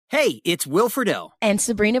Hey, it's Will Friedle. And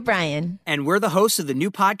Sabrina Bryan. And we're the hosts of the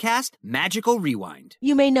new podcast, Magical Rewind.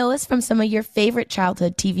 You may know us from some of your favorite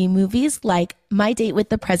childhood TV movies like My Date with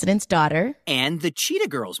the President's Daughter and the Cheetah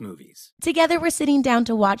Girls movies. Together, we're sitting down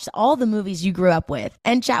to watch all the movies you grew up with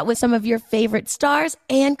and chat with some of your favorite stars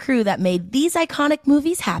and crew that made these iconic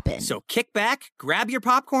movies happen. So kick back, grab your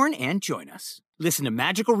popcorn, and join us. Listen to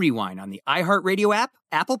Magical Rewind on the iHeartRadio app,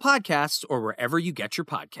 Apple Podcasts, or wherever you get your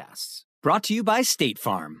podcasts. Brought to you by State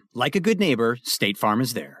Farm. Like a good neighbor, State Farm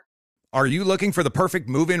is there. Are you looking for the perfect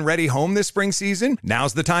move-in ready home this spring season?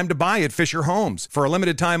 Now's the time to buy at Fisher Homes. For a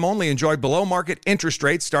limited time only, enjoy below-market interest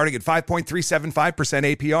rates starting at 5.375%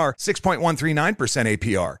 APR, 6.139%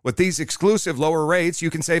 APR. With these exclusive lower rates, you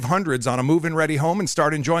can save hundreds on a move-in ready home and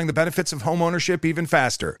start enjoying the benefits of home ownership even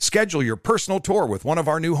faster. Schedule your personal tour with one of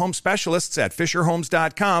our new home specialists at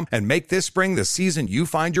FisherHomes.com and make this spring the season you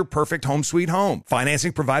find your perfect home sweet home.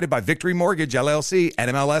 Financing provided by Victory Mortgage, LLC,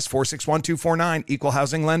 NMLS 461249, Equal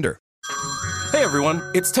Housing Lender. Hey everyone,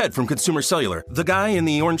 it's Ted from Consumer Cellular, the guy in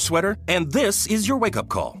the orange sweater, and this is your wake-up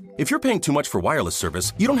call. If you're paying too much for wireless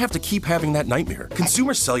service, you don't have to keep having that nightmare.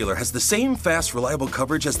 Consumer Cellular has the same fast, reliable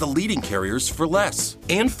coverage as the leading carriers for less.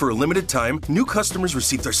 And for a limited time, new customers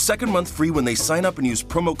receive their second month free when they sign up and use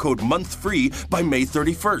promo code MONTHFREE by May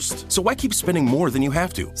 31st. So why keep spending more than you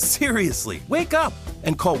have to? Seriously, wake up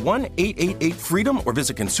and call 1-888-FREEDOM or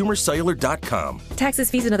visit consumercellular.com.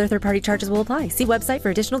 Taxes, fees, and other third-party charges will apply. See website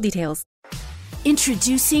for additional details.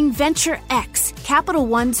 Introducing Venture X, Capital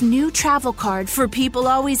One's new travel card for people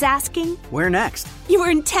always asking, where next? You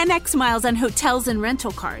earn 10x miles on hotels and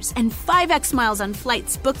rental cars, and 5x miles on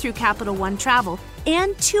flights booked through Capital One Travel,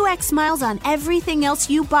 and 2x miles on everything else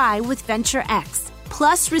you buy with Venture X.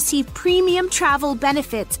 Plus, receive premium travel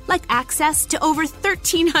benefits like access to over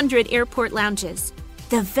 1,300 airport lounges.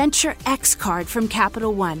 The Venture X card from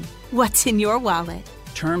Capital One. What's in your wallet?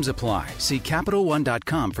 Terms apply. See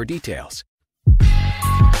CapitalOne.com for details.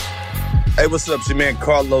 Hey, what's up? It's your man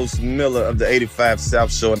Carlos Miller of the 85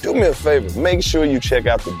 South Show. And do me a favor, make sure you check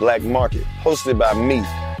out The Black Market, hosted by me,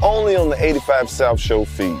 only on the 85 South Show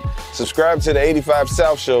feed. Subscribe to the 85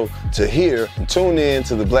 South Show to hear and tune in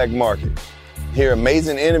to The Black Market. Hear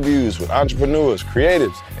amazing interviews with entrepreneurs,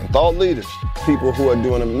 creatives, and thought leaders, people who are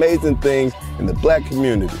doing amazing things in the black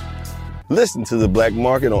community. Listen to The Black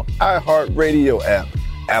Market on iHeartRadio app,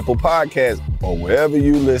 Apple Podcasts, or wherever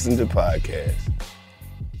you listen to podcasts.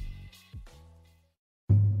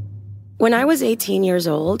 When I was 18 years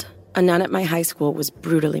old, a nun at my high school was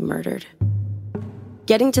brutally murdered.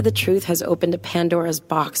 Getting to the truth has opened a Pandora's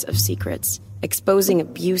box of secrets, exposing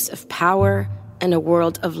abuse of power and a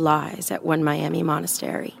world of lies at one Miami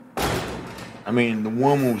monastery. I mean, the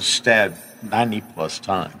woman was stabbed 90 plus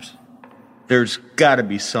times. There's got to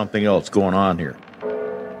be something else going on here.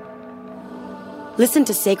 Listen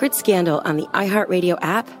to Sacred Scandal on the iHeartRadio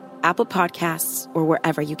app, Apple Podcasts, or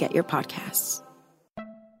wherever you get your podcasts.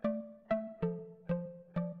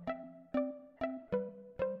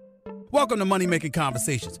 Welcome to Money Making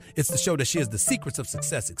Conversations. It's the show that shares the secrets of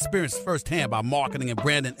success, experienced firsthand by marketing and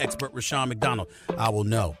branding expert Rushion McDonald. I will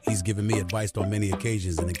know. He's given me advice on many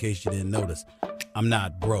occasions, and in case you didn't notice, I'm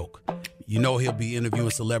not broke. You know he'll be interviewing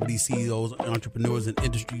celebrity CEOs, entrepreneurs, and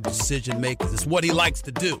industry decision makers. It's what he likes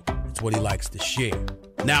to do. It's what he likes to share.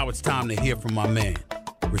 Now it's time to hear from my man,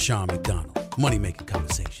 Rushion McDonald. Money Making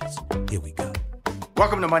Conversations. Here we go.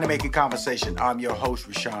 Welcome to Money Making Conversation. I'm your host,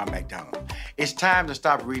 Rushion McDonald. It's time to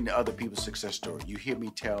stop reading other people's success story. You hear me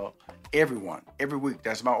tell everyone, every week,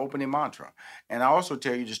 that's my opening mantra. And I also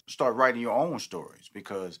tell you just start writing your own stories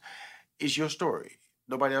because it's your story.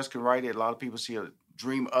 Nobody else can write it. A lot of people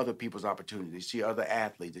dream other people's opportunities. They see other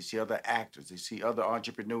athletes. They see other actors. They see other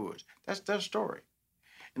entrepreneurs. That's their story.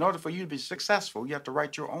 In order for you to be successful, you have to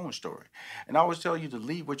write your own story. And I always tell you to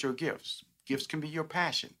lead with your gifts. Gifts can be your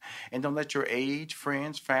passion. And don't let your age,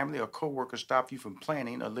 friends, family, or coworkers stop you from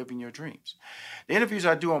planning or living your dreams. The interviews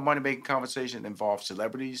I do on Money Making Conversation involve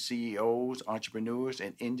celebrities, CEOs, entrepreneurs,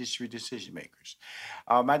 and industry decision makers.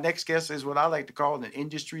 My next guest is what I like to call an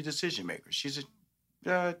industry decision maker.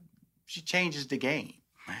 She changes the game.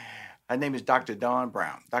 Her name is Dr. Dawn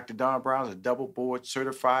Brown. Dr. Dawn Brown is a double board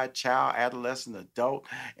certified child, adolescent, adult,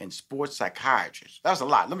 and sports psychiatrist. That was a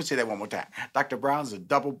lot. Let me say that one more time. Dr. Brown is a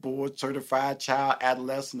double board certified child,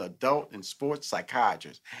 adolescent, adult, and sports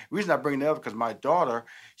psychiatrist. The reason I bring that up is because my daughter,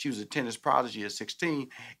 she was a tennis prodigy at 16,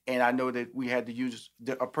 and I know that we had to use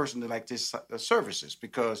a person like this services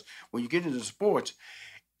because when you get into sports,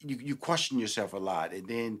 you question yourself a lot, and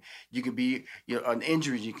then you can be an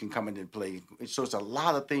injury you can come into play. So it's a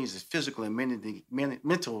lot of things, the physical and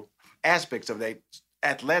mental aspects of that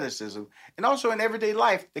athleticism, and also in everyday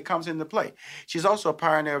life that comes into play. She's also a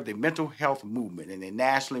pioneer of the mental health movement and a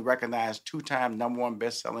nationally recognized 2-time #1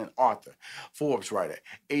 best-selling author, Forbes writer,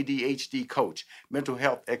 ADHD coach, mental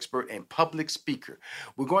health expert, and public speaker.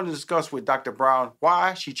 We're going to discuss with Dr. Brown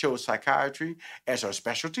why she chose psychiatry as her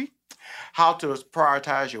specialty, how to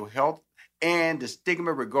prioritize your health, and the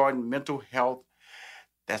stigma regarding mental health.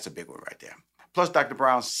 That's a big one right there. Plus, Dr.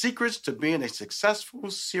 Brown's secrets to being a successful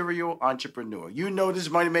serial entrepreneur. You know this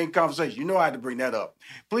Money Making Conversation. You know I had to bring that up.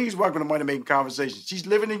 Please welcome to Money Making Conversation. She's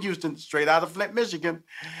living in Houston, straight out of Flint, Michigan,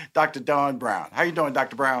 Dr. Dawn Brown. How you doing,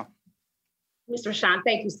 Dr. Brown? Mr. Rushion,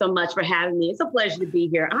 thank you so much for having me. It's a pleasure to be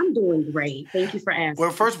here. I'm doing great. Thank you for asking.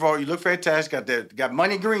 Well, first of all, you look fantastic. Got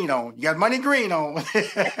money green on. You got money green on.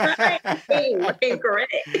 Correct.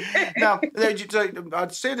 Now, I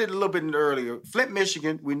said it a little bit earlier. Flint,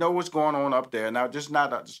 Michigan, we know what's going on up there. Now, just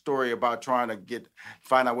not a story about trying to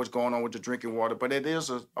find out what's going on with the drinking water, but it is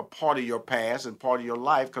a part of your past and part of your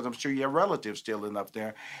life, because I'm sure you have relatives still in up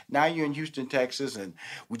there. Now you're in Houston, Texas, and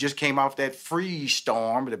we just came off that freeze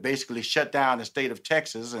storm that basically shut down the state of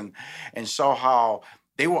Texas, and saw how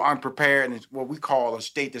they were unprepared, and what we call a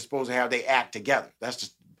state that's supposed to have their act together.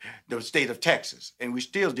 That's the state of Texas. And we're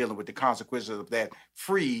still dealing with the consequences of that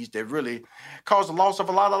freeze that really caused the loss of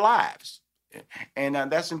a lot of lives. And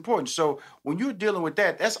that's important. So when you're dealing with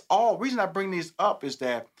that, that's all. Reason I bring these up is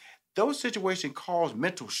that those situations cause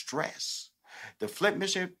mental stress. The Flint,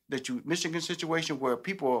 Michigan situation where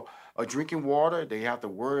people are drinking water, they have to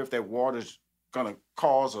worry if that water is going to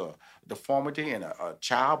cause a deformity in a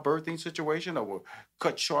childbirthing situation, or will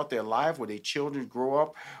cut short their life, where their children grow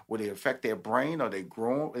up, will it affect their brain or their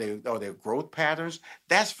growth patterns.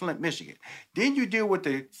 That's Flint, Michigan. Then you deal with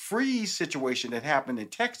the freeze situation that happened in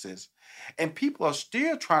Texas, and people are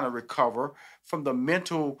still trying to recover from the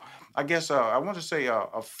mental, I guess, I want to say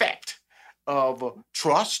effect of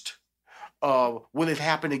trust. Will it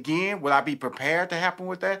happen again? Will I be prepared to happen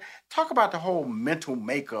with that? Talk about the whole mental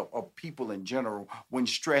makeup of people in general when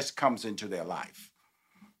stress comes into their life.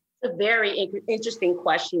 It's a very interesting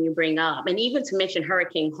question you bring up. And even to mention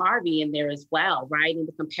Hurricane Harvey in there as well, right? In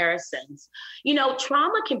the comparisons. You know,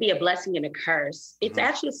 trauma can be a blessing and a curse. It's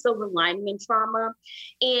actually a silver lining in trauma.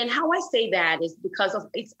 And how I say that is because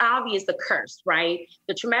it's obvious the curse, right?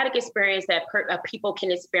 The traumatic experience that people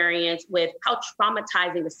can experience with how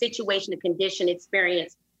traumatizing the situation, the condition,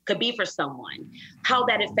 experience could be for someone, how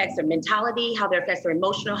that affects their mentality, how that affects their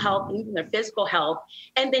emotional health, and even their physical health.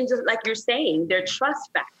 And then just like you're saying, their trust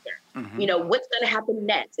factor. You know, what's going to happen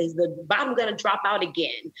next? Is the bottom going to drop out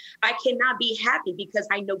again? I cannot be happy because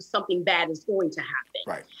I know something bad is going to happen.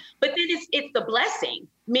 Right. But then it's the blessing.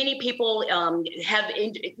 Many people have,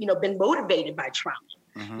 been motivated by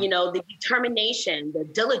trauma. You know, the determination, the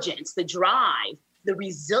diligence, the drive, the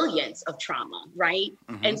resilience of trauma, right?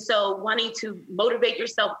 And so wanting to motivate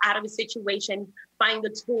yourself out of a situation, find the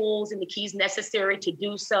tools and the keys necessary to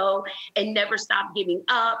do so, and never stop giving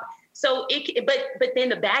up. So but then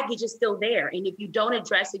the baggage is still there. And if you don't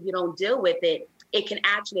address it, you don't deal with it, it can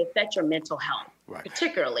actually affect your mental health,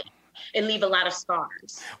 particularly, and leave a lot of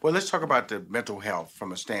scars. Well, let's talk about the mental health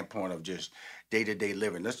from a standpoint of just day-to-day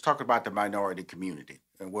living. Let's talk about the minority community.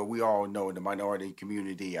 And what we all know, the minority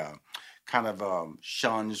community kind of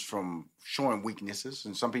shuns from showing weaknesses.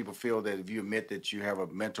 And some people feel that if you admit that you have a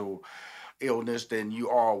mental illness, then you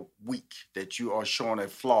are weak, that you are showing a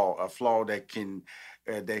flaw that can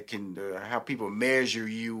have people measure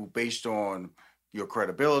you based on your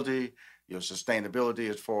credibility, your sustainability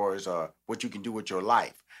as far as what you can do with your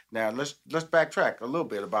life. Now, let's backtrack a little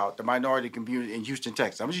bit about the minority community in Houston,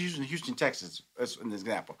 Texas. I'm just using Houston, Texas as an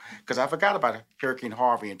example, because I forgot about Hurricane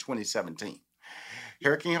Harvey in 2017.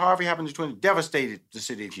 Hurricane Harvey happened in 2020, devastated the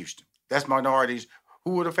city of Houston. That's minorities.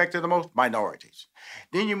 Who would affect it the most? Minorities.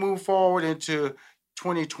 Then you move forward into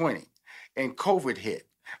 2020, and COVID hit.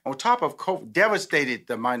 On top of COVID, devastated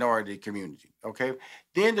the minority community, okay?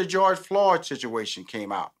 Then the George Floyd situation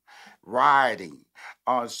came out. Rioting,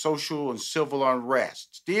 social and civil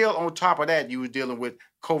unrest. Still on top of that, you were dealing with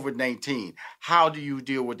COVID-19. How do you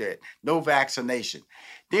deal with that? No vaccination.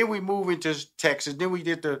 Then we move into Texas. Then we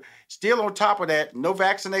did still on top of that, no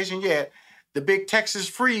vaccination yet, the big Texas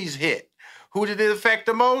freeze hit. Who did it affect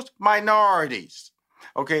the most? Minorities.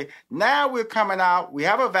 Okay, now we're coming out. We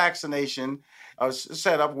have a vaccination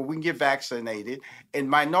set up where we can get vaccinated, and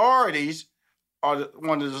minorities are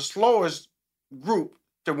one of the slowest group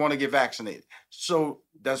to want to get vaccinated. So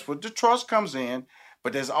that's where the trust comes in,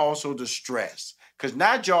 but there's also the stress. Because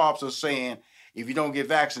now jobs are saying, if you don't get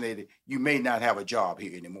vaccinated, you may not have a job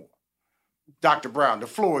here anymore. Dr. Brown, the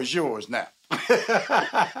floor is yours now.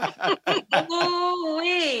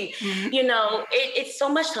 Ooh-wee. You know, it's so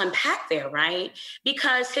much to unpack there, right?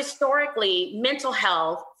 Because historically, mental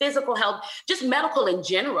health, physical health, just medical in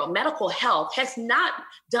general, medical health has not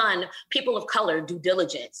done people of color due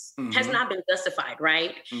diligence, has not been justified,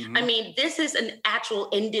 right? I mean, this is an actual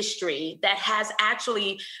industry that has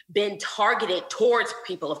actually been targeted towards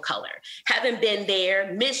people of color, haven't been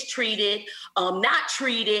there, mistreated, not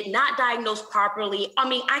treated, not diagnosed properly. I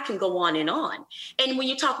mean, I can go on and on. And when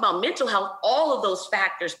you talk about mental health, all of those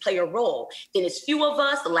factors play a role. Then it's few of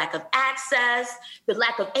us, the lack of access, the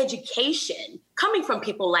lack of education coming from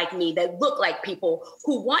people like me that look like people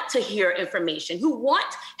who want to hear information, who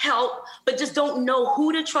want help, but just don't know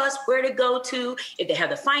who to trust, where to go to, if they have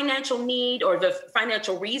the financial need or the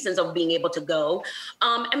financial reasons of being able to go.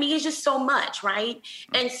 I mean, it's just so much, right?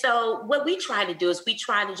 And so what we try to do is we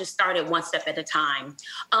try to just start it one step at a time.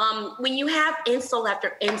 When you have insult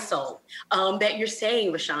after insult that you're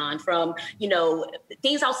saying, Rashawn, from, you know,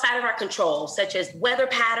 things outside of our control, such as weather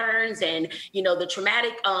patterns and, you know, the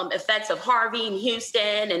traumatic effects of Harvey in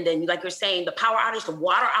Houston, and then, like you're saying, the power outage, the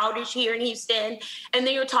water outage here in Houston, and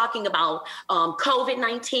then you're talking about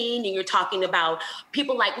COVID-19, and you're talking about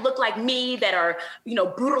people look like me that are, you know,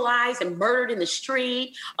 brutalized and murdered in the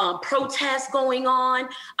street, protests going on.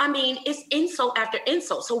 I mean, it's insult after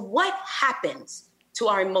insult. So what happens to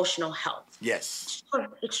our emotional health? Yes.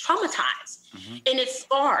 It's traumatized and it's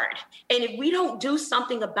scarred. And if we don't do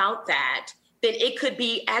something about that, then it could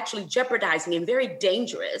be actually jeopardizing and very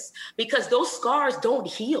dangerous, because those scars don't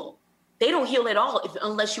heal. They don't heal at all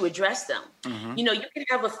unless you address them. You know, you can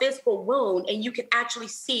have a physical wound and you can actually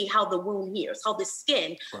see how the wound heals, how the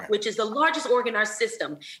skin, which is the largest organ in our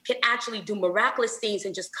system, can actually do miraculous things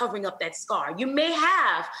in just covering up that scar. You may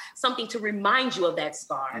have something to remind you of that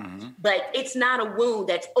scar, but it's not a wound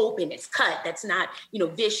that's open, it's cut, that's not, you know,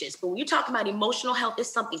 vicious. But when you're talking about emotional health,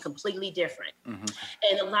 it's something completely different.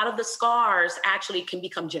 And a lot of the scars actually can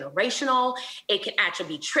become generational. It can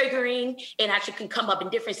actually be triggering. It actually can come up in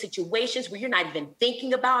different situations where you're not even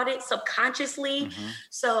thinking about it subconsciously.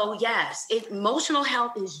 So yes, emotional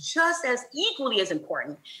health is just as equally as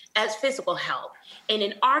important as physical health. And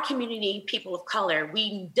in our community, people of color,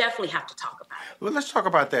 we definitely have to talk about it. Well, let's talk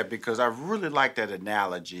about that, because I really like that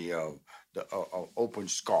analogy of the open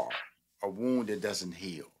scar, a wound that doesn't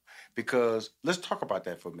heal. Because let's talk about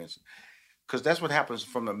that for a minute. Because that's what happens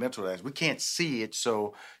from the mental aspect. We can't see it,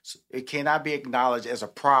 so it cannot be acknowledged as a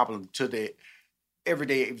problem to the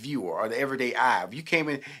everyday viewer or the everyday eye.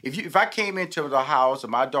 If I came into the house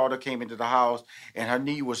and my daughter came into the house and her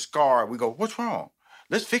knee was scarred, we go, what's wrong?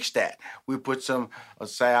 Let's fix that. We put a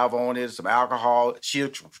salve on it, some alcohol.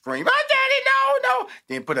 She'll scream, "Oh, Daddy, no!"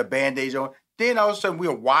 Then put a bandage on. Then all of a sudden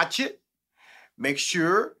we'll watch it, make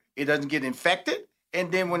sure it doesn't get infected,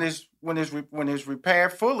 and then when it's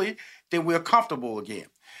repaired fully, then we're comfortable again.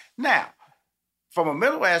 Now, from a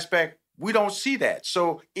mental aspect, we don't see that.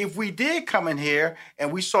 So if we did come in here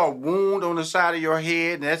and we saw a wound on the side of your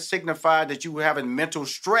head, and that signified that you were having mental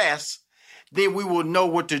stress, then we will know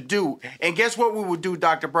what to do. And guess what we will do,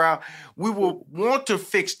 Dr. Brown? We will want to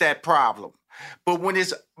fix that problem. But when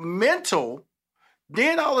it's mental,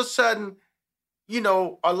 then all of a sudden, you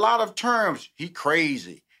know, a lot of terms, he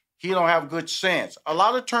crazy, he don't have good sense. A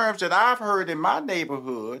lot of terms that I've heard in my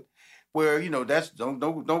neighborhood where, you know, that's don't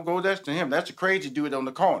go that's to him. That's a crazy dude on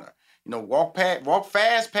the corner. You know, walk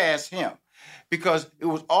fast past him, because it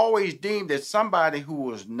was always deemed that somebody who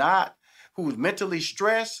was mentally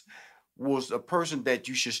stressed was a person that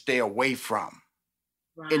you should stay away from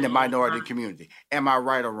in the minority community. Am I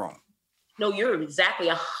right or wrong? No, you're exactly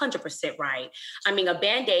 100% right. I mean, a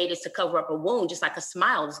Band-Aid is to cover up a wound, just like a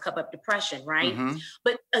smile is to cover up depression, right?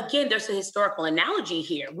 But again, there's a historical analogy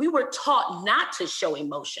here. We were taught not to show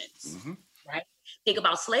emotions, right? Think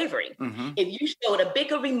about slavery. If you showed a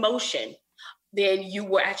bigger emotion, then you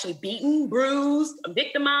were actually beaten, bruised,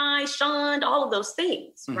 victimized, shunned, all of those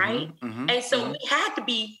things, right? And so we had to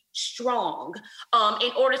be strong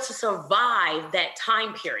in order to survive that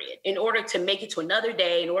time period, in order to make it to another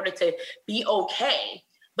day, in order to be okay.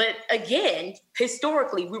 But again,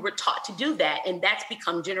 historically, we were taught to do that, and that's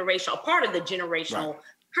become generational, part of the generational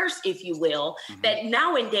curse, if you will, that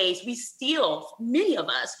nowadays we still, many of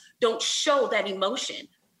us, don't show that emotion,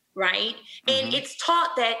 right? And it's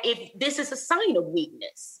taught that if this is a sign of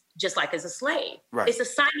weakness, just like as a slave, it's a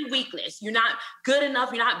sign of weakness. You're not good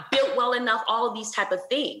enough, you're not built well enough, all of these type of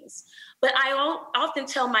things. But I often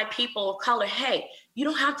tell my people of color, hey, you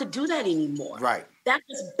don't have to do that anymore. That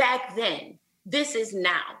was back then. This is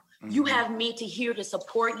now. You have me here to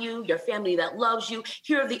support you, your family that loves you.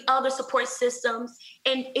 Here are the other support systems,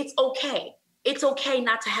 and it's okay. It's okay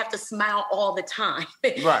not to have to smile all the time.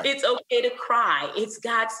 Right. It's okay to cry. It's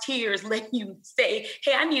God's tears letting you say,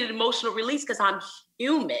 hey, I need an emotional release because I'm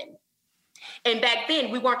human. And back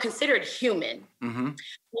then, we weren't considered human. Mm-hmm.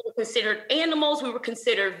 We were considered animals. We were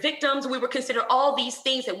considered victims. We were considered all these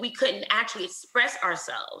things that we couldn't actually express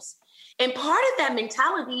ourselves. And part of that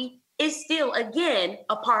mentality is still, again,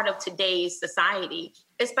 a part of today's society,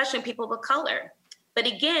 especially people of color. But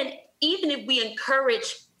again, even if we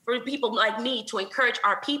encourage for people like me to encourage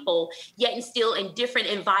our people, yet and still in different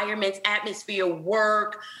environments, atmosphere,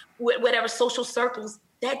 work, whatever social circles,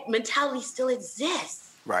 that mentality still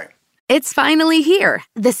exists. Right. It's finally here,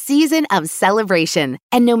 the season of celebration.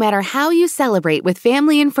 And no matter how you celebrate with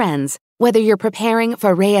family and friends, whether you're preparing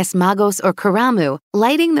for Reyes Magos or Karamu,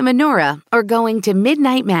 lighting the menorah, or going to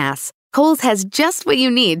midnight mass, Kohl's has just what you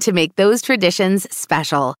need to make those traditions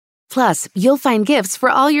special. Plus, you'll find gifts for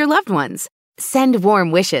all your loved ones. Send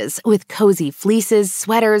warm wishes with cozy fleeces,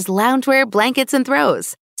 sweaters, loungewear, blankets, and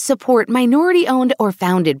throws. Support minority-owned or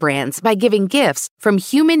founded brands by giving gifts from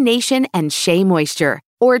Human Nation and Shea Moisture.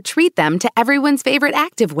 Or treat them to everyone's favorite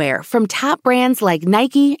activewear from top brands like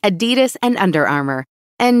Nike, Adidas, and Under Armour.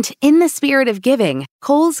 And in the spirit of giving,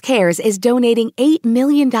 Kohl's Cares is donating $8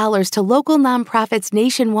 million to local nonprofits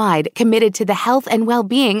nationwide committed to the health and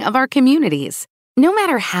well-being of our communities. No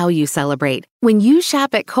matter how you celebrate, when you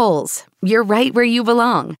shop at Kohl's, you're right where you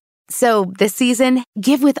belong. So this season,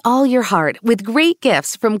 give with all your heart with great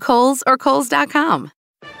gifts from Kohl's or Kohls.com.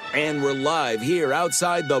 And we're live here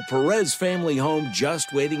outside the Perez family home,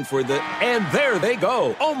 just waiting for the... And there they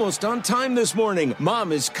go, almost on time this morning.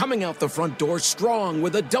 Mom is coming out the front door strong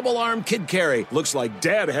with a double-arm kid carry. Looks like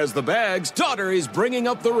Dad has the bags. Daughter is bringing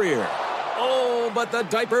up the rear. Oh, but the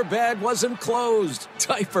diaper bag wasn't closed.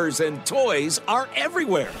 Diapers and toys are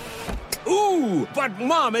everywhere. Ooh, but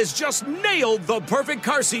Mom has just nailed the perfect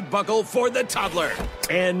car seat buckle for the toddler.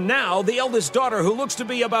 And now the eldest daughter, who looks to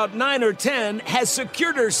be about 9 or 10, has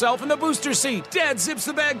secured herself in the booster seat. Dad zips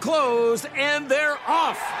the bag closed, and they're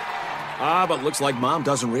off. But looks like Mom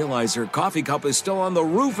doesn't realize her coffee cup is still on the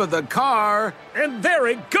roof of the car. And there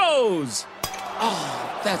it goes.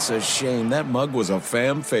 Oh, that's a shame. That mug was a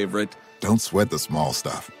fam favorite. Don't sweat the small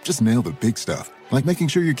stuff. Just nail the big stuff. Like making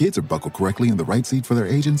sure your kids are buckled correctly in the right seat for their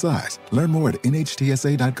age and size. Learn more at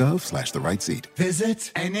nhtsa.gov/the right seat.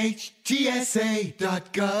 Visit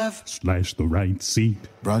nhtsa.gov/the right seat.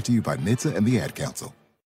 Brought to you by NHTSA and the Ad Council.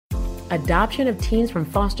 Adoption of teens from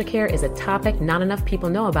foster care is a topic not enough people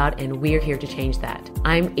know about, and we're here to change that.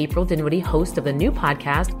 I'm April Dinwiddie, host of the new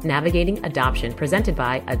podcast, Navigating Adoption, presented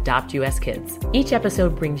by Adopt US Kids. Each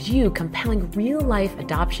episode brings you compelling real-life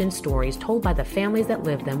adoption stories told by the families that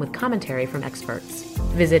live them with commentary from experts.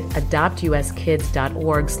 Visit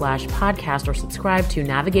adoptuskids.org/podcast or subscribe to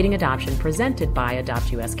Navigating Adoption, presented by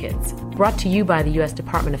Adopt US Kids. Brought to you by the U.S.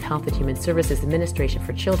 Department of Health and Human Services Administration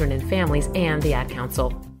for Children and Families and the Ad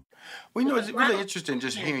Councel. Well, it's really interesting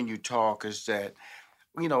just hearing you talk is that,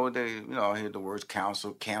 I hear the words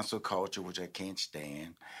cancel culture, which I can't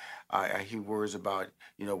stand. I hear words about,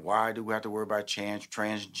 why do we have to worry about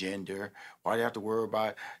transgender? Why do you have to worry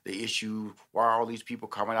about the issue? Why are all these people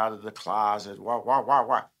coming out of the closet?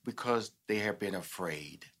 Why? Because they have been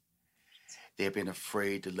afraid. They have been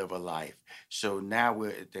afraid to live a life. So now we're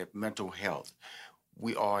at the mental health.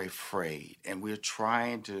 We are afraid, and we're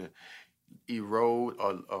trying to erode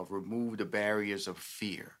or remove the barriers of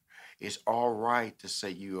fear. It's all right to say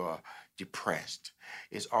you are depressed.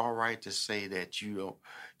 It's all right to say that you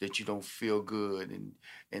don't feel good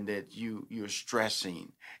and that you're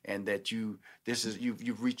stressing and that you've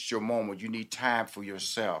reached your moment. You need time for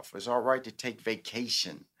yourself. It's all right to take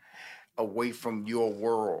vacation away from your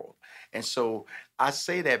world. And so I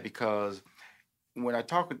say that because when I'm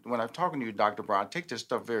talking to you, Dr. Brown, I take this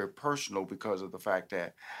stuff very personal because of the fact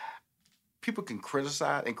that people can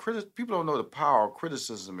criticize, and people don't know the power of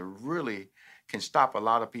criticism. It really can stop a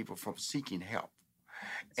lot of people from seeking help.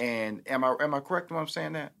 And am I correct when I'm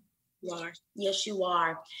saying that? You are. Yes, you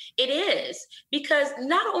are. It is, because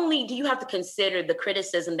not only do you have to consider the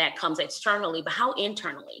criticism that comes externally, but how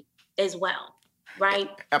internally as well, right?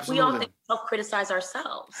 Absolutely. We often self-criticize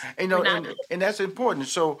ourselves. And that's important.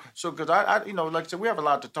 So because I like I said, we have a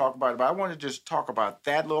lot to talk about, but I want to just talk about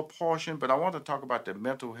that little portion, but I want to talk about the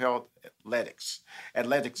mental health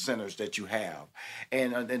athletic centers that you have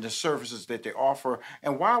and the services that they offer.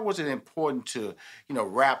 And why was it important to,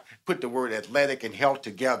 put the word athletic and health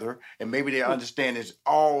together, and maybe they understand it's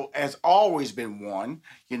has always been one.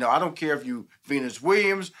 I don't care if you Venus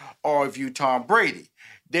Williams or if you Tom Brady.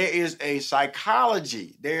 There is a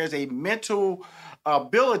psychology. There is a mental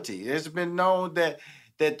ability. It's been known that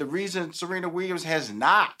the reason Serena Williams has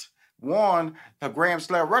not won the Grand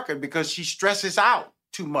Slam record because she stresses out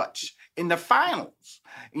too much in the finals.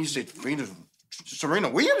 And you said, Serena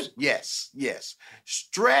Williams? Yes.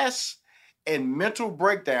 Stress and mental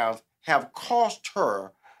breakdowns have cost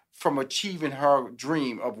her from achieving her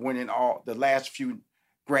dream of winning all the last few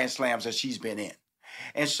Grand Slams that she's been in.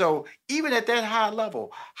 And so even at that high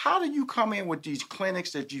level, how do you come in with these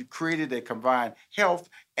clinics that you created that combine health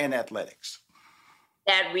and athletics?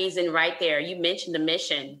 That reason right there, you mentioned the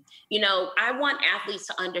mission. I want athletes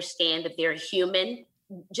to understand that they're human,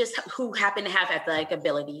 just who happen to have athletic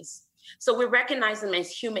abilities. So we recognize them as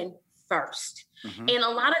human first. Mm-hmm. And a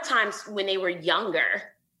lot of times when they were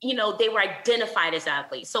younger, they were identified as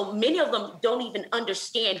athletes. So many of them don't even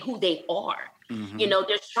understand who they are. Mm-hmm.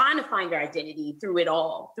 They're trying to find their identity through it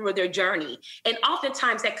all, through their journey. And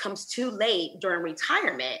oftentimes that comes too late during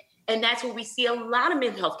retirement. And that's where we see a lot of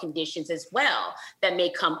mental health conditions as well that may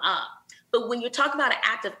come up. But when you're talking about an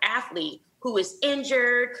active athlete who is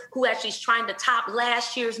injured, who actually is trying to top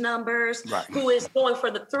last year's numbers, right, who is going for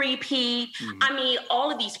the 3P,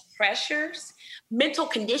 all of these pressures, mental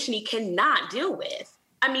conditioning cannot deal with.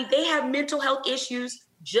 They have mental health issues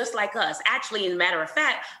just like us. Actually, as a matter of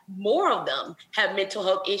fact, more of them have mental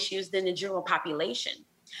health issues than the general population.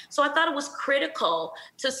 So I thought it was critical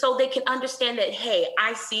so they can understand that, hey,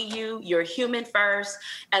 I see you, you're human first.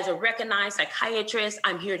 As a recognized psychiatrist,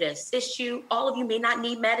 I'm here to assist you. All of you may not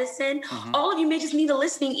need medicine. Mm-hmm. All of you may just need a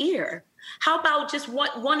listening ear. How about just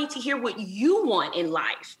wanting to hear what you want in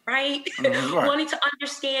life, right? Mm-hmm, right. Wanting to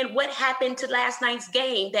understand what happened to last night's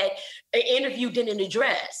game that an interview didn't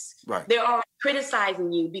address. Right. They're already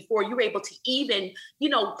criticizing you before you're able to even,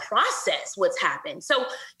 process what's happened. So,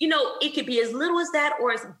 it could be as little as that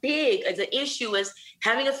or as big as an issue as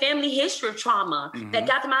having a family history of trauma that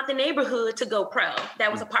got them out the neighborhood to go pro.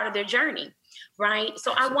 That was a part of their journey. Right.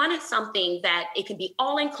 So I wanted something that it can be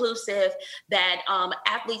all inclusive, that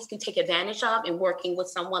athletes can take advantage of in working with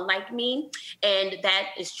someone like me. And that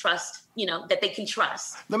is trust, that they can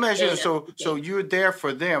trust. Let me ask you, so you're there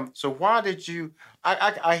for them. So why did you,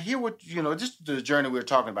 I hear what, this is the journey we're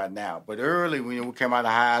talking about now, but early when we came out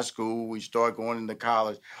of high school, we started going into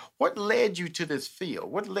college. What led you to this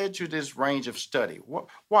field? What led you to this range of study?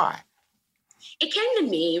 Why? It came to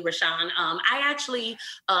me, Rashawn. I actually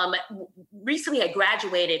recently had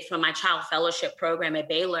graduated from my child fellowship program at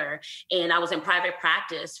Baylor, and I was in private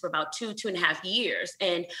practice for about 2.5 years.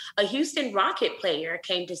 And a Houston Rocket player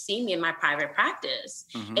came to see me in my private practice.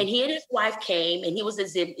 Mm-hmm. And he and his wife came, and he was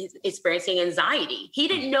experiencing anxiety. He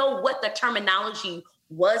didn't know what the terminology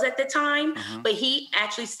was at the time, but he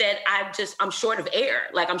actually said, I'm short of air,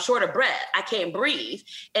 like I'm short of breath, I can't breathe.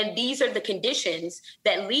 And these are the conditions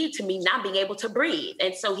that lead to me not being able to breathe.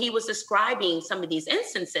 And so he was describing some of these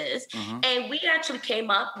instances, and we actually came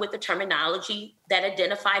up with the terminology that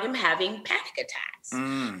identified him having panic attacks,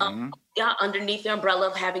 underneath the umbrella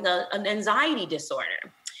of having an anxiety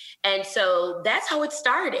disorder. And so that's how it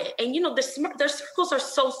started. And, the circles are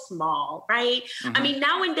so small, right? Mm-hmm.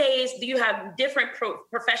 Nowadays you have different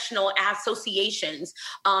professional associations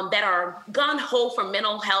that are gung-ho for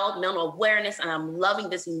mental health, mental awareness. And I'm loving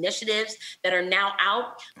these initiatives that are now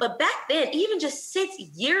out. But back then, even just 6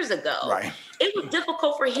 years ago, it was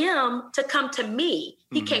difficult for him to come to me.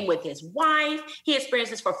 He came with his wife. He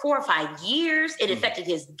experienced this for 4 or 5 years. It affected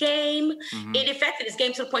his game. It affected his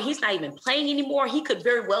game to the point he's not even playing anymore. He could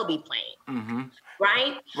very well be playing.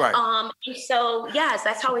 Right? And so, yes,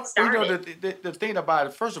 that's how it started. The thing about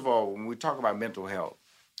it, first of all, when we talk about mental health,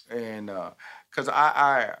 and because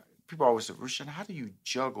people always say, Rashawn, how do you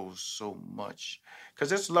juggle so much? Because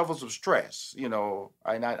there's levels of stress, and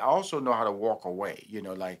I also know how to walk away,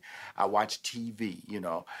 like I watch TV,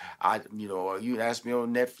 you ask me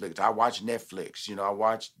on Netflix, I watch Netflix, I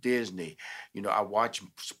watch Disney, I watch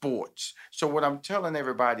sports. So what I'm telling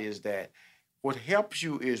everybody is that what helps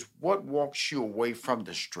you is what walks you away from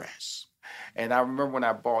the stress. And I remember when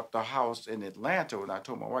I bought the house in Atlanta, and I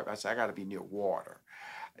told my wife, I said, I got to be near water.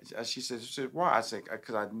 She said, why? I said,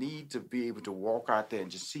 because I need to be able to walk out there and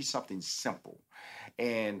just see something simple.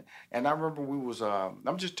 And I remember we was,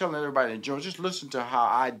 I'm just telling everybody, and Joe, just listen to how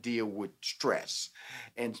I deal with stress.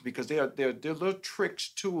 And because there are little tricks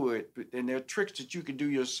to it, and there are tricks that you can do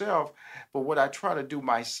yourself. But what I try to do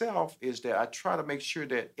myself is that I try to make sure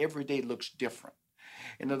that every day looks different.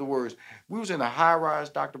 In other words, we was in a high rise,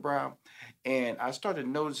 Dr. Brown, and I started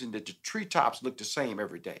noticing that the treetops look the same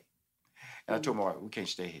every day. And I told my wife, we can't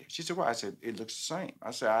stay here. She said, why? I said, it looks the same. I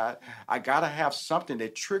said, I got to have something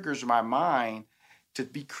that triggers my mind to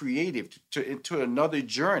be creative, into another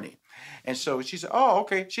journey. And so she said, oh,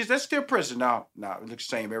 okay. She said, that's still prison. No, it looks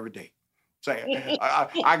the same every day. Say,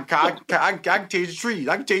 I can change the trees.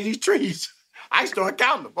 I can change these trees. I start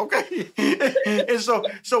counting them, okay? And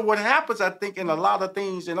so what happens, I think, in a lot of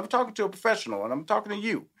things, and I'm talking to a professional, and I'm talking to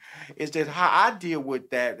you, is that how I deal with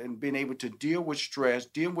that and being able to deal with stress,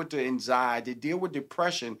 deal with the anxiety, deal with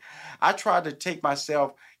depression, I try to take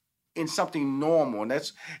myself in something normal. And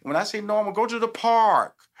that's, when I say normal, go to the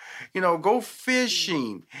park. Go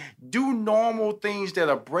fishing, do normal things that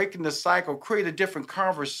are breaking the cycle, create a different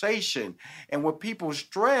conversation. And when people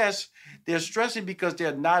stress, they're stressing because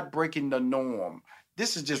they're not breaking the norm.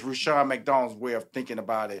 This is just Rushion McDonald's way of thinking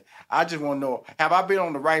about it. I just want to know, have I been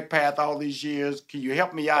on the right path all these years? Can you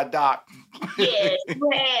help me out, Doc? Yes, you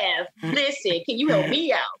have. Listen, can you help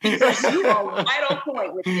me out? Because you are right on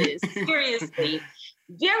point with this. Seriously.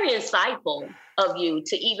 Very insightful of you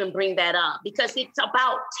to even bring that up, because it's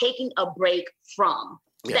about taking a break from.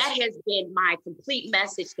 Yes. That has been my complete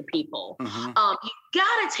message to people. Mm-hmm. You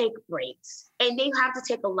gotta take breaks, and they have to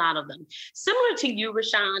take a lot of them. Similar to you,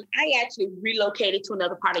 Rushion, I actually relocated to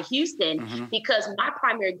another part of Houston because my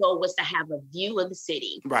primary goal was to have a view of the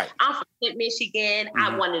city. Right. I'm from Flint, Michigan.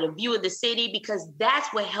 I wanted a view of the city because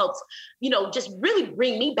that's what helps, just really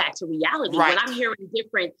bring me back to reality. Right. When I'm hearing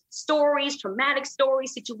different stories, traumatic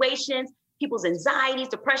stories, situations, people's anxieties,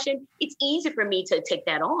 depression, it's easy for me to take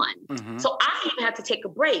that on. So I even have to take a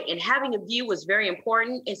break, and having a view was very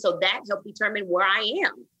important. And so that helped determine where I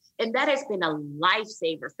am. And that has been a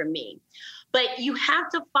lifesaver for me. But you have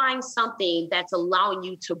to find something that's allowing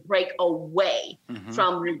you to break away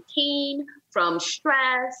from routine, from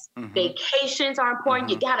stress. Vacations are important.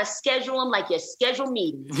 You got to schedule them like you schedule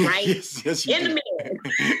meetings, right? Yes, you in do. The mirror.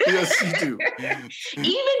 Yes, you do.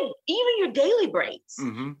 Even your daily breaks.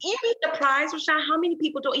 You'd be surprised, Rushion, how many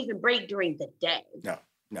people don't even break during the day. No.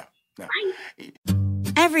 Right?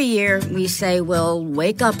 Every year we say we'll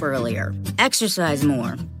wake up earlier, exercise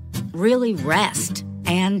more, really rest,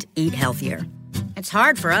 and eat healthier. It's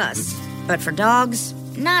hard for us, but for dogs,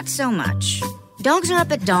 not so much. Dogs are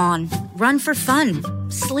up at dawn, run for fun,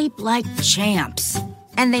 sleep like champs,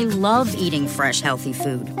 and they love eating fresh, healthy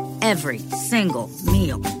food every single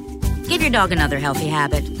meal. Give your dog another healthy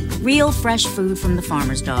habit. Real fresh food from the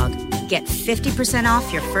Farmer's Dog. Get 50%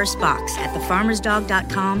 off your first box at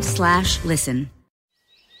thefarmersdog.com/listen.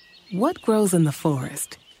 What grows in the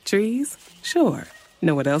forest? Trees? Sure.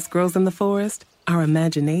 Know what else grows in the forest? Our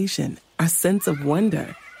imagination, our sense of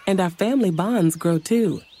wonder, and our family bonds grow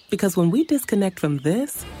too. Because when we disconnect from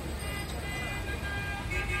this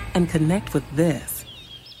and connect with this,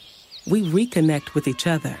 we reconnect with each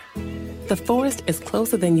other. The forest is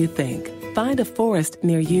closer than you think. Find a forest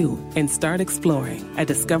near you and start exploring at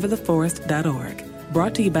discovertheforest.org.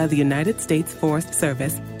 Brought to you by the United States Forest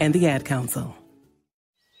Service and the Ad Council.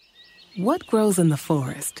 What grows in the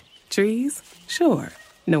forest? Trees? Sure.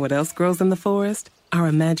 Know what else grows in the forest? Our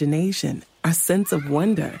imagination, our sense of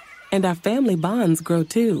wonder, and our family bonds grow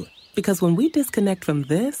too. Because when we disconnect from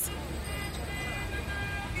this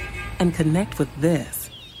and connect with this,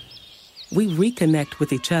 we reconnect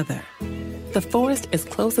with each other. The forest is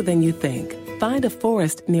closer than you think. Find a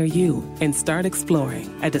forest near you and start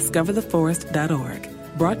exploring at discovertheforest.org.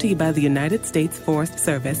 Brought to you by the United States Forest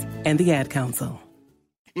Service and the Ad Council.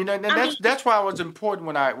 That's why it was important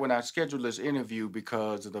when I scheduled this interview,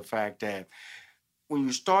 because of the fact that when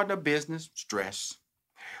you're starting a business, stress.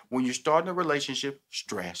 When you're starting a relationship,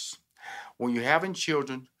 stress. When you're having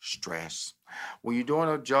children, stress. When you're doing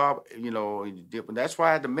a job, that's why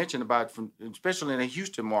I had to mention about, especially in the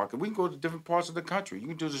Houston market, we can go to different parts of the country. You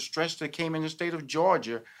can do the stress that came in the state of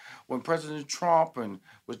Georgia when President Trump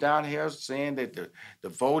was down here saying that the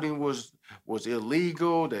voting was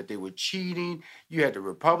illegal, that they were cheating. You had the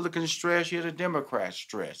Republican stress, you had the Democrat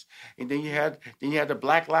stress. And then you had the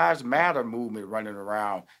Black Lives Matter movement running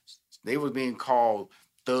around. They were being called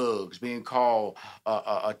thugs, being called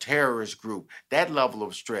a terrorist group, that level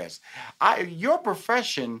of stress. Your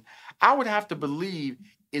profession, I would have to believe,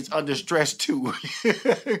 is under stress too,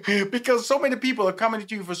 because so many people are coming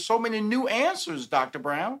to you for so many new answers, Dr.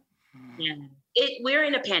 Brown. Yeah, we're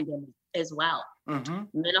in a pandemic as well.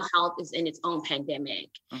 Mental health is in its own pandemic.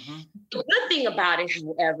 The good thing about it,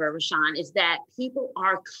 however, Rushion, is that people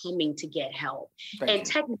are coming to get help. And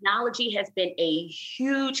technology has been a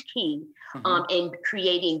huge key in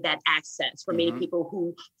creating that access for many people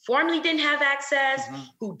who formerly didn't have access,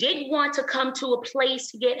 who didn't want to come to a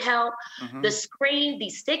place to get help. The screen, the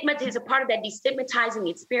stigma is a part of that destigmatizing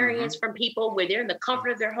experience from people where they're in the comfort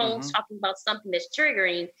of their homes talking about something that's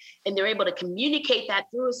triggering, and they're able to communicate that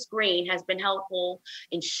through a screen has been helpful.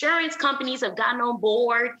 Insurance companies have gotten on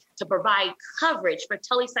board to provide coverage for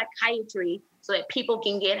telepsychiatry so that people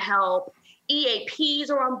can get help. EAPs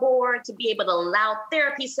are on board to be able to allow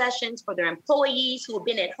therapy sessions for their employees who have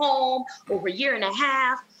been at home over a year and a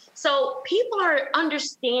half. So people are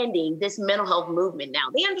understanding this mental health movement now.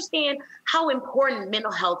 They understand how important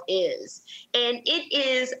mental health is. And it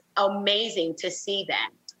is amazing to see that.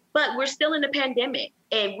 But we're still in a pandemic,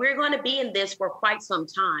 and we're going to be in this for quite some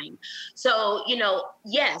time. So,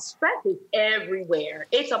 yes, stress is everywhere.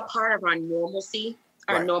 It's a part of our normalcy,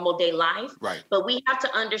 our normal day life. Right. But we have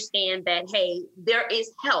to understand that, hey, there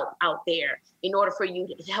is help out there in order for you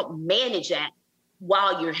to help manage that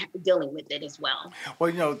while you're dealing with it as well.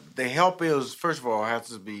 Well, the help is, first of all, has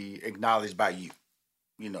to be acknowledged by you.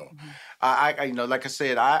 I like I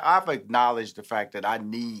said, I've acknowledged the fact that I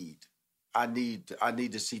need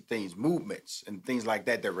to see things, movements and things like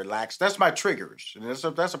that relax. That's my triggers. And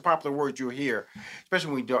that's a popular word you'll hear,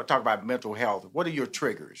 especially when you talk about mental health. What are your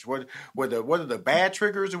triggers? What are the bad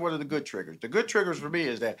triggers and what are the good triggers? The good triggers for me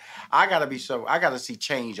is that I got to see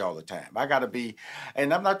change all the time.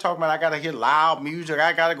 And I'm not talking about I got to hear loud music.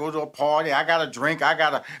 I got to go to a party. I got to drink. I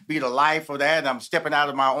got to be the life of that. And I'm stepping out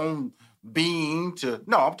of my own being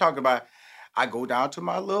I'm talking about I go down to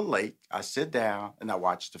my little lake. I sit down and I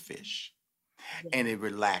watch the fish. And it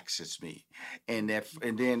relaxes me, and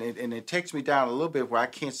then it takes me down a little bit where I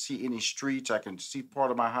can't see any streets. I can see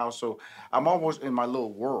part of my house, so I'm almost in my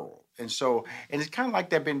little world. And it's kind of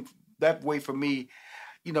like that been that way for me,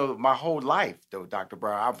 my whole life, though, Dr.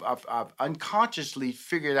 Brown. I've unconsciously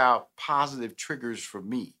figured out positive triggers for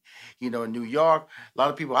me. In New York, a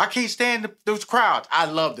lot of people, I can't stand those crowds. I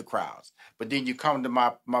love the crowds, but then you come to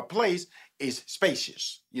my place. Is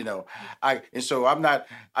spacious, so I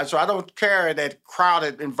don't carry that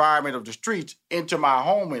crowded environment of the streets into my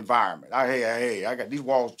home environment. I got these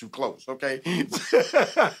walls too close, okay?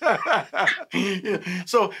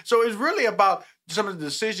 So it's really about some of the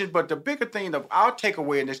decisions, but the bigger thing of our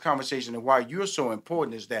takeaway in this conversation and why you're so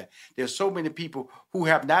important is that there's so many people who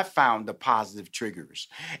have not found the positive triggers,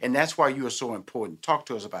 and that's why you are so important. Talk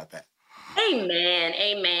to us about that.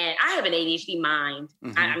 Amen. I have an ADHD mind.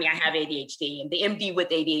 Mm-hmm. I have ADHD. I'm the MD with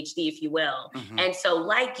ADHD, if you will. Mm-hmm. And so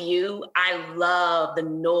like you, I love the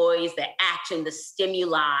noise, the action, the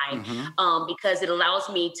stimuli, because it allows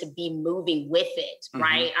me to be moving with it,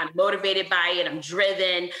 right? I'm motivated by it. I'm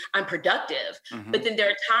driven. I'm productive. But then there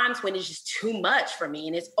are times when it's just too much for me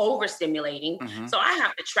and it's overstimulating. So I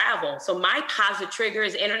have to travel. So my positive trigger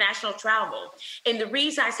is international travel. And the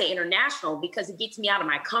reason I say international, because it gets me out of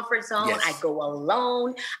my comfort zone. Yes. I go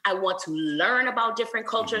alone. I want to learn about different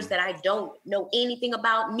cultures that I don't know anything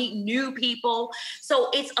about, meet new people.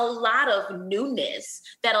 So it's a lot of newness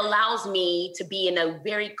that allows me to be in a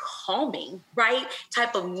very calming, right,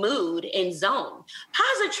 type of mood and zone.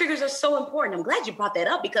 Positive triggers are so important. I'm glad you brought that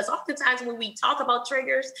up because oftentimes when we talk about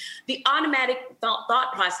triggers, the automatic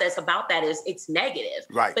thought process about that is it's negative.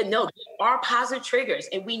 Right. But no, there are positive triggers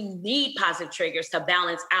and we need positive triggers to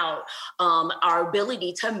balance out our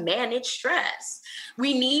ability to manage stress.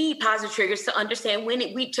 We need positive triggers to understand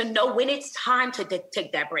to know when it's time to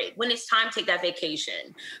take that break, when it's time to take that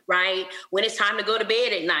vacation, right? When it's time to go to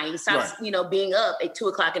bed at night, stop, being up at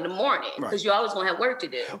 2:00 in the morning because you're always going to have work to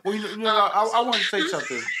do. Well, I want to say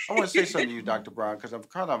something. I want to say something to you, Dr. Brown, because I'm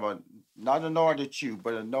kind of not annoyed at you,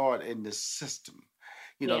 but annoyed in the system.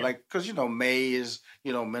 Because May is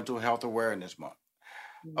Mental Health Awareness Month.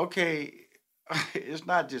 Okay, it's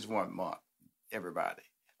not just 1 month, everybody.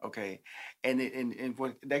 Okay, and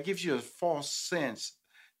what that gives you a false sense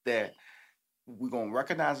that we're gonna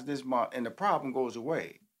recognize this month and the problem goes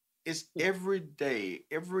away. It's every day,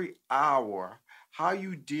 every hour, how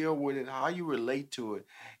you deal with it, how you relate to it.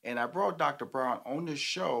 And I brought Dr. Brown on this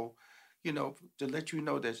show, to let you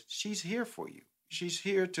know that she's here for you. She's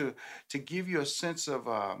here to give you a sense of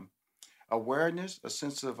awareness, a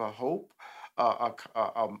sense of hope.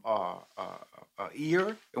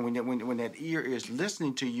 Ear, and when that ear is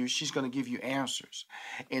listening to you, she's going to give you answers.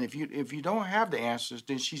 And if you don't have the answers,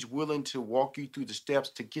 then she's willing to walk you through the steps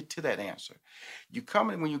to get to that answer.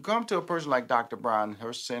 When you come to a person like Dr. Brown,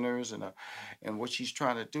 her centers and what she's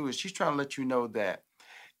trying to do is she's trying to let you know that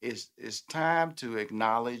it's time to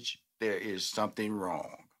acknowledge there is something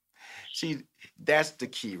wrong. See, that's the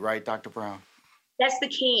key, right, Dr. Brown? That's the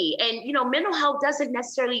key. And, mental health doesn't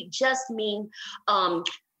necessarily just mean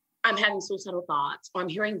I'm having suicidal thoughts, or I'm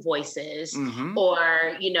hearing voices,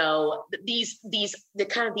 or, you know, the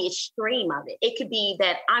kind of the extreme of it. It could be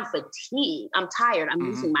that I'm fatigued, I'm tired, I'm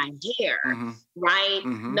losing my hair, right?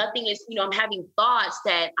 Nothing is, you know, I'm having thoughts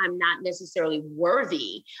that I'm not necessarily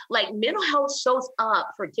worthy. Like, mental health shows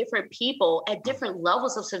up for different people at different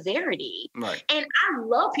levels of severity. Right. And I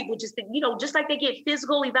love people just to, you know, just like they get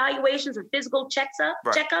physical evaluations or physical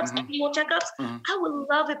checkups, annual checkups. I would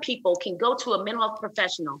love if people can go to a mental health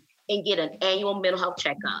professional and get an annual mental health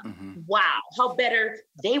checkup. Wow, how better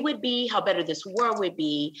they would be, how better this world would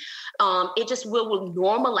be. It just will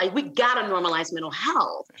normalize. We gotta normalize mental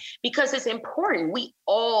health because it's important. We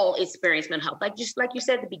all experience mental health. Like you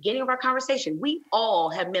said at the beginning of our conversation, we all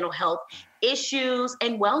have mental health issues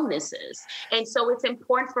and wellnesses. And so it's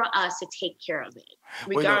important for us to take care of it,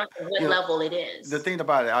 regardless of what level it is. The thing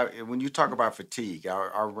about it, when you talk about fatigue,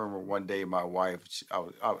 I remember one day my wife,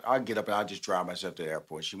 I'd get up and I'd just drive myself to the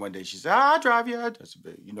airport. One day she said, I'll drive you. That's a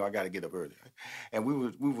bit, you know, I got to get up early. And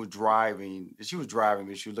we were driving. She was driving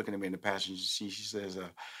me. She was looking at me in the passenger seat.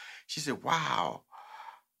 She said, wow,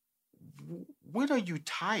 when are you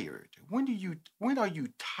tired? When are you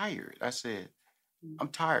tired? I said, I'm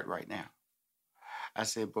tired right now. I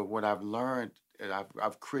said, but what I've learned,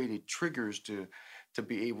 I've created triggers to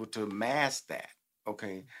be able to mask that,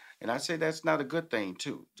 okay? And I say that's not a good thing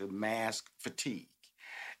too, to mask fatigue.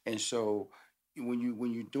 And so when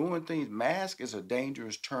you're doing things, mask is a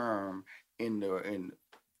dangerous term in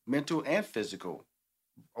mental and physical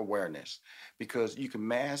awareness, because you can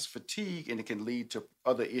mask fatigue and it can lead to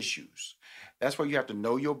other issues. That's why you have to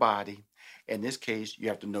know your body. In this case, you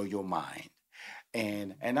have to know your mind.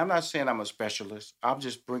 And I'm not saying I'm a specialist. I'm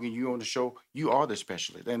just bringing you on the show. You are the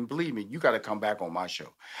specialist. And believe me, you got to come back on my show.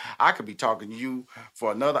 I could be talking to you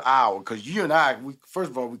for another hour because you and I,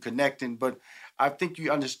 first of all, we're connecting, but I think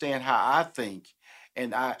you understand how I think.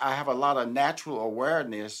 And I have a lot of natural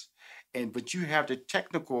awareness, but you have the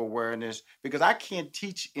technical awareness, because I can't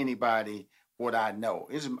teach anybody what I know.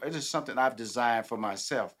 It is something I've designed for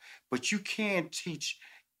myself. But you can teach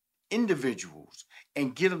individuals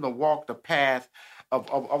and get them to walk the path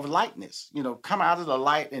of lightness, you know, come out of the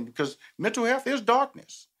light. And because mental health is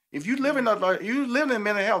darkness. If you live in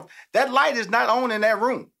mental health, that light is not on in that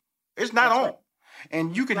room. It's not on. Right.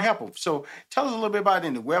 And you can help them. So tell us a little bit about it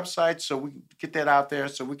in the website so we can get that out there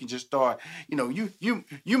so we can just start, you know, you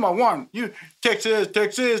my one, you Texas,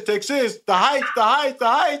 the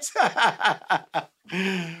heights.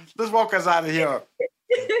 Let's walk us out of here.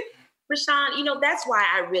 Rushion, you know, that's why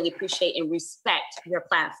I really appreciate and respect your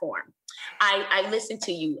platform. I listen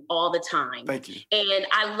to you all the time. Thank you. And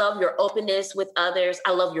I love your openness with others.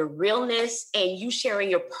 I love your realness and you sharing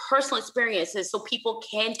your personal experiences so people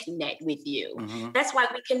can connect with you. That's why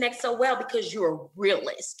we connect so well, because you're a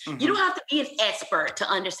realist. You don't have to be an expert to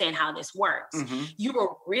understand how this works. You're a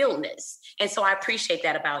realness. And so I appreciate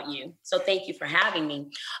that about you. So thank you for having me.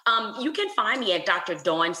 You can find me at Dr.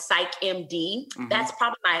 Dawn Psych MD. That's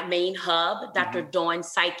probably my main hub, Dr. Dawn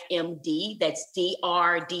Psych MD. That's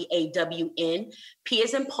DRDAWN, P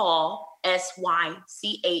as in Paul,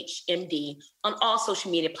 SYCHMD, on all social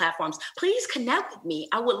media platforms. Please connect with me.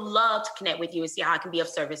 I would love to connect with you and see how I can be of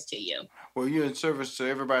service to you. Well, you're in service to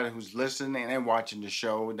everybody who's listening and watching the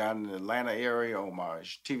show down in the Atlanta area on my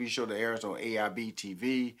TV show that airs on AIB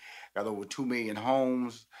TV. Got over 2 million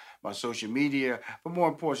homes, my social media. But more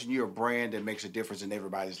importantly, you're a brand that makes a difference in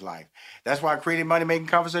everybody's life. That's why I created Money Making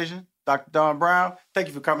Conversation. Dr. Don Brown, thank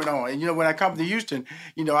you for coming on. And, you know, when I come to Houston,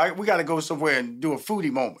 you know, we got to go somewhere and do a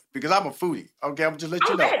foodie moment, because I'm a foodie. Okay, I'm just let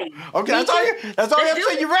you know. Ready. Okay, that's all you have to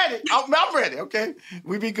say. You ready? I'm ready, okay?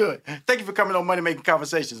 We be good. Thank you for coming on Money Making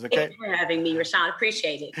Conversations, okay? Thank you for having me, Rushion.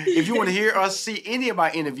 Appreciate it. If you want to hear us see any of my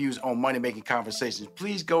interviews on Money Making Conversations,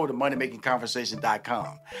 please go to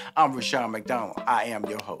moneymakingconversation.com. I'm Rushion McDonald. I am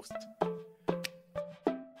your host.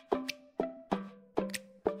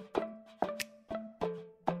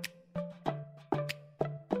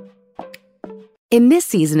 In this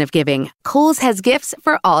season of giving, Kohl's has gifts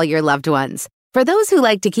for all your loved ones. For those who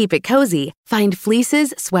like to keep it cozy, find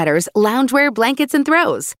fleeces, sweaters, loungewear, blankets, and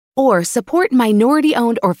throws. Or support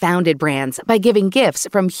minority-owned or founded brands by giving gifts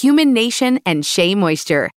from Human Nation and Shea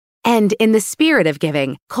Moisture. And in the spirit of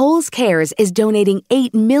giving, Kohl's Cares is donating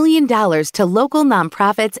 $8 million to local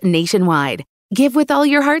nonprofits nationwide. Give with all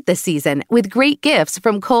your heart this season with great gifts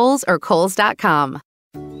from Kohl's or Kohls.com.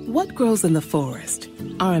 What grows in the forest?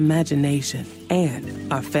 Our imagination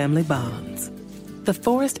and our family bonds. The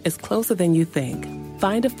forest is closer than you think.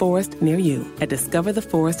 Find a forest near you at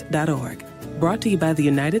discovertheforest.org. Brought to you by the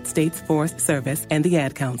United States Forest Service and the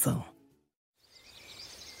Ad Council.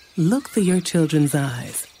 Look through your children's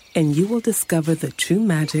eyes. and you will discover the true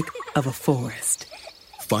magic of a forest.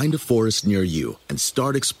 Find a forest near you and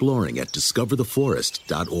start exploring at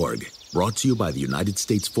discovertheforest.org. Brought to you by the United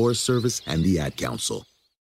States Forest Service and the Ad Council.